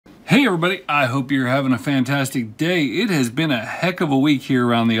Hey everybody, I hope you're having a fantastic day. It has been a heck of a week here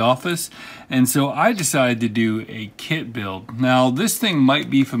around the office, and so I decided to do a kit build. Now this thing might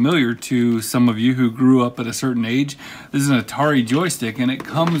be familiar to some of you who grew up at a certain age. This is an Atari joystick and it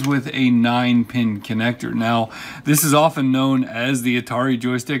comes with a 9-pin connector. Now this is often known as the Atari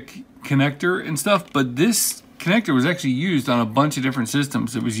joystick connector and stuff, but this connector was actually used on a bunch of different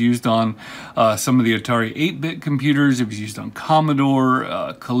systems. It was used on some of the Atari 8-bit computers. It was used on Commodore.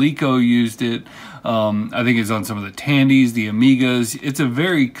 Coleco used it. I think it's on some of the Tandys, the Amigas. It's a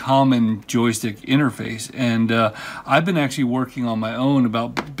very common joystick interface, and I've been actually working on my own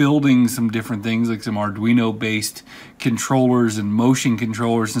about building some different things, like some Arduino-based controllers and motion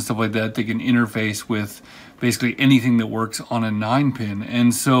controllers and stuff like that that can interface with basically anything that works on a 9-pin.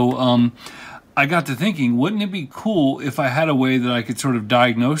 And so I got to thinking, wouldn't it be cool if I had a way that I could sort of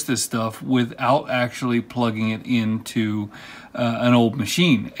diagnose this stuff without actually plugging it into an old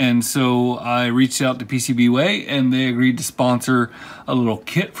machine? And so I reached out to PCBWay and they agreed to sponsor a little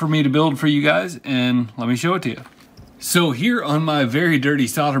kit for me to build for you guys, and let me show it to you. So here on my very dirty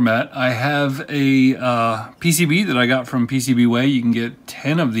solder mat, I have a PCB that I got from PCBWay. You can get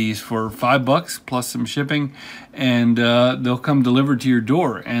 10 of these for $5 plus some shipping, and they'll come delivered to your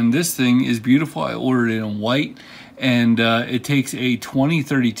door. And this thing is beautiful. I ordered it in white, and it takes a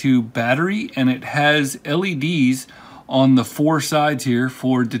 2032 battery, and it has LEDs on the 4 sides here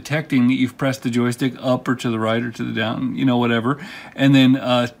for detecting that you've pressed the joystick up or to the right or to the down, you know, whatever. And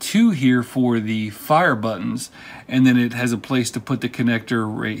then 2 here for the fire buttons. And then it has a place to put the connector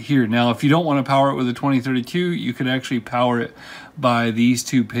right here. Now, if you don't want to power it with a 2032, you could actually power it by these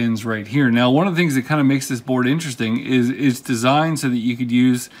 2 pins right here. Now, one of the things that kind of makes this board interesting is it's designed so that you could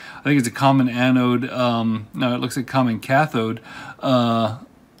use, I think it's a common anode, no, it looks like common cathode,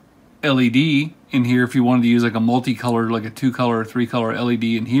 LED in here if you wanted to use like a multicolored, like a 2-color or 3-color LED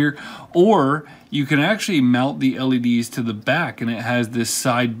in here, or you can actually mount the LEDs to the back, and it has this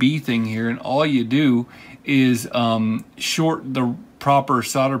side B thing here, and all you do is short the proper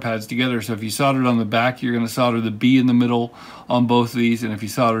solder pads together. So if you soldered on the back, you're going to solder the B in the middle on both of these, and if you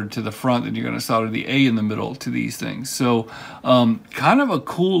soldered to the front, then you're going to solder the A in the middle to these things. So kind of a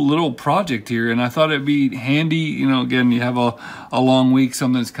cool little project here, and I thought it'd be handy. You know, again, you have a long week,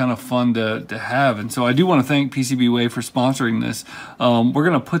 something that's kind of fun to have. And so I do want to thank PCBWay for sponsoring this. We're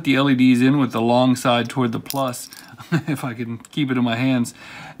going to put the LEDs in with the long side toward the plus, if I can keep it in my hands.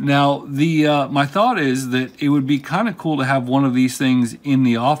 Now, my thought is that it would be kind of cool to have one of these things in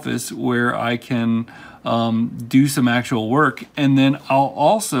the office where I can do some actual work, and then I'll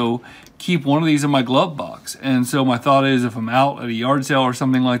also keep one of these in my glove box. And so my thought is, if I'm out at a yard sale or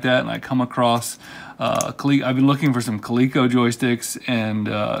something like that and I come across I've been looking for some Coleco joysticks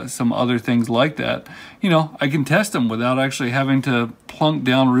and some other things like that, you know, I can test them without actually having to plunk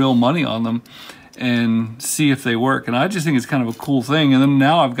down real money on them and see if they work. And I just think it's kind of a cool thing. And then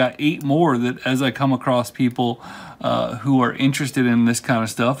now I've got 8 more that, as I come across people who are interested in this kind of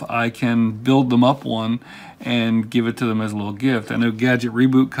stuff, I can build them up one and give it to them as a little gift. I know Gadget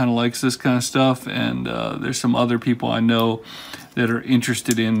Reboot kind of likes this kind of stuff, and there's some other people I know that are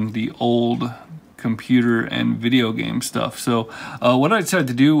interested in the old computer and video game stuff. So what I decided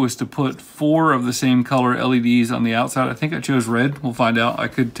to do was to put 4 of the same color LEDs on the outside. I think I chose red. We'll find out. I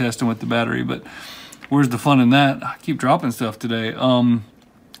could test them with the battery, but where's the fun in that? I keep dropping stuff today.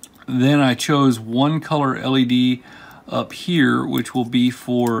 Then I chose 1 color LED up here, which will be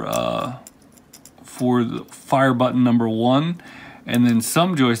for the fire button number 1. And then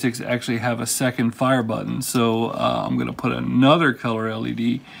some joysticks actually have a second fire button. So I'm going to put another color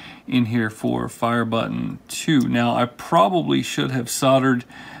LED in here for fire button 2. Now, I probably should have soldered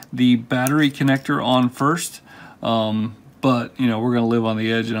the battery connector on first, but you know, we're going to live on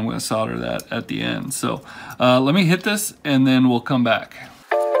the edge, and I'm going to solder that at the end. So let me hit this and then we'll come back.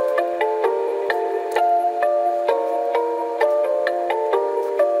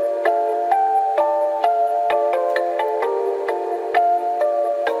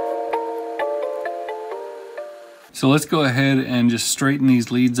 So let's go ahead and just straighten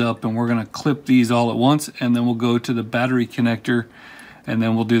these leads up, and we're going to clip these all at once, and then we'll go to the battery connector, and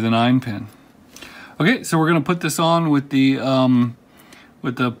then we'll do the 9-pin. Okay, so we're going to put this on with the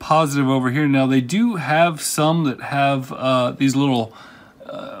positive over here. Now they do have some that have these little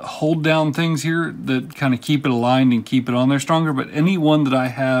hold down things here that kind of keep it aligned and keep it on there stronger, but any one that I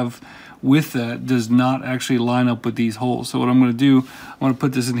have with that does not actually line up with these holes. So what I'm going to do, I'm going to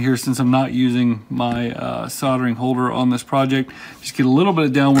put this in here since I'm not using my soldering holder on this project. Just get a little bit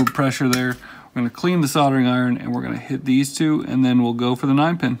of downward pressure there. We're going to clean the soldering iron, and we're going to hit these 2, and then we'll go for the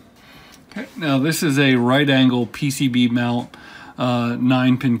 9-pin. Okay, now this is a right angle PCB mount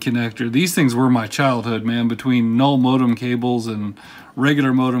 9-pin connector. These things were my childhood, man, between null modem cables and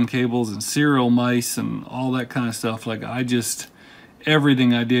regular modem cables and serial mice and all that kind of stuff. Like,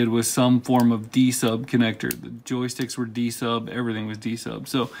 everything I did was some form of D-sub connector. The joysticks were D-sub, everything was D-sub.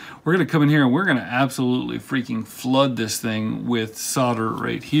 So we're gonna come in here and we're gonna absolutely freaking flood this thing with solder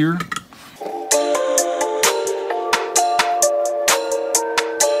right here.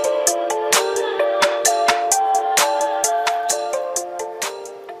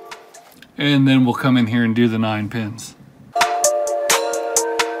 And then we'll come in here and do the 9 pins.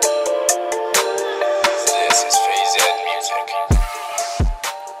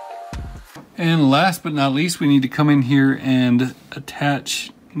 And last but not least, we need to come in here and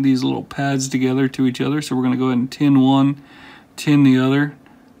attach these little pads together to each other. So we're going to go ahead and tin one, tin the other,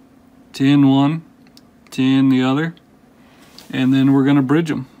 tin one, tin the other, and then we're going to bridge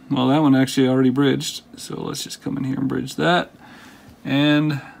them. Well, that one actually already bridged, so let's just come in here and bridge that.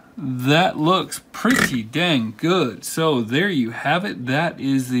 And that looks pretty dang good. So there you have it. That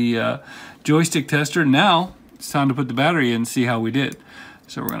is the joystick tester. Now it's time to put the battery in and see how we did.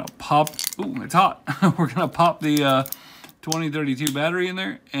 So we're gonna pop, ooh, it's hot. We're gonna pop the 2032 battery in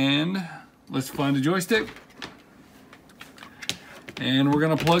there, and let's find a joystick. And we're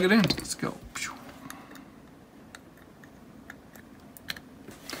gonna plug it in. Let's go.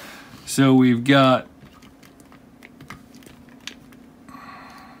 So we've got,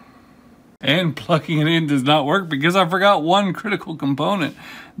 and plugging it in does not work because I forgot one critical component.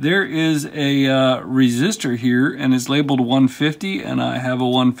 There is a resistor here, and it's labeled 150, and I have a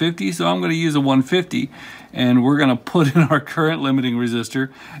 150, so I'm going to use a 150, and we're going to put in our current limiting resistor,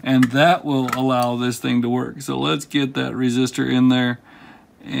 and that will allow this thing to work. So let's get that resistor in there,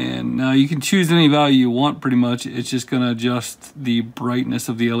 and now you can choose any value you want pretty much. It's just going to adjust the brightness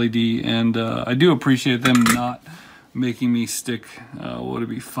of the LED, and I do appreciate them not making me stick, what would it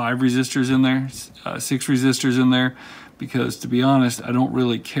be, 5 resistors in there, 6 resistors in there, because to be honest, I don't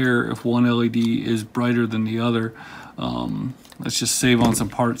really care if one LED is brighter than the other. Let's just save on some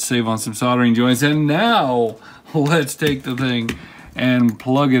parts, save on some soldering joints, and now let's take the thing and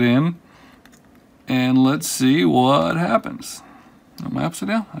plug it in, and let's see what happens. Am I upside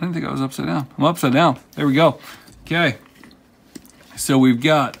down? I didn't think I was upside down. I'm upside down. There we go. Okay. So we've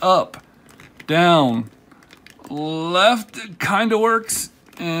got up, down, left kind of works,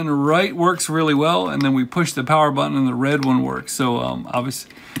 and right works really well, and then we push the power button and the red one works. So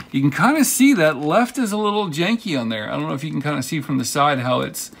obviously you can kind of see that left is a little janky on there. I don't know if you can kind of see from the side how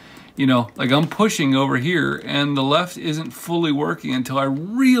it's, you know, like I'm pushing over here and the left isn't fully working until I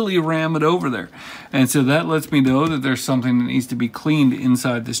really ram it over there. And so that lets me know that there's something that needs to be cleaned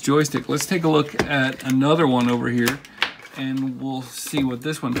inside this joystick. Let's take a look at another one over here, and we'll see what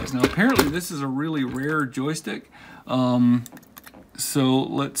this one does. Now apparently this is a really rare joystick, so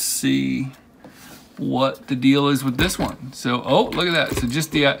let's see what the deal is with this one. So, oh, look at that. So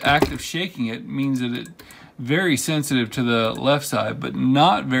just the act of shaking it means that it's very sensitive to the left side, but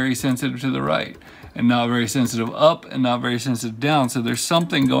not very sensitive to the right, and not very sensitive up, and not very sensitive down. So there's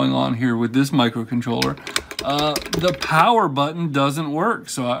something going on here with this microcontroller. The power button doesn't work.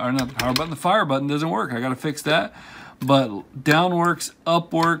 So, or not the power button, the fire button doesn't work. I got to fix that. But down works,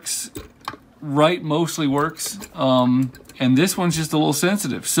 up works, right mostly works, and this one's just a little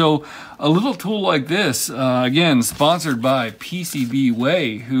sensitive. So a little tool like this, again, sponsored by PCB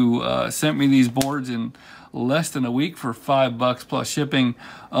Way, who sent me these boards in less than a week for $5 plus shipping.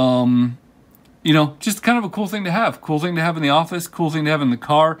 You know, just kind of a cool thing to have. Cool thing to have in the office, cool thing to have in the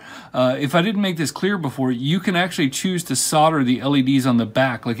car. If I didn't make this clear before, you can actually choose to solder the LEDs on the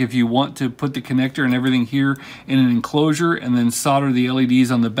back. Like if you want to put the connector and everything here in an enclosure and then solder the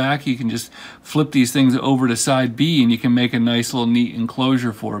LEDs on the back, you can just flip these things over to side B and you can make a nice little neat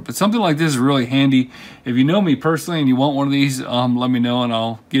enclosure for it. But something like this is really handy. If you know me personally and you want one of these, let me know and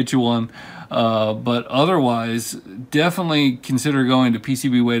I'll get you one. But otherwise, definitely consider going to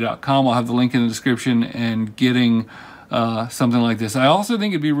PCBWay.com. I'll have the link in the description and getting something like this. I also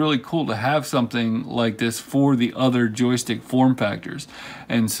think it'd be really cool to have something like this for the other joystick form factors.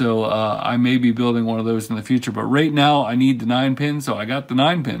 And so I may be building one of those in the future. But right now, I need the 9-pin, so I got the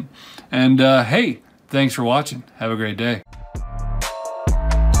 9-pin. And hey, thanks for watching. Have a great day.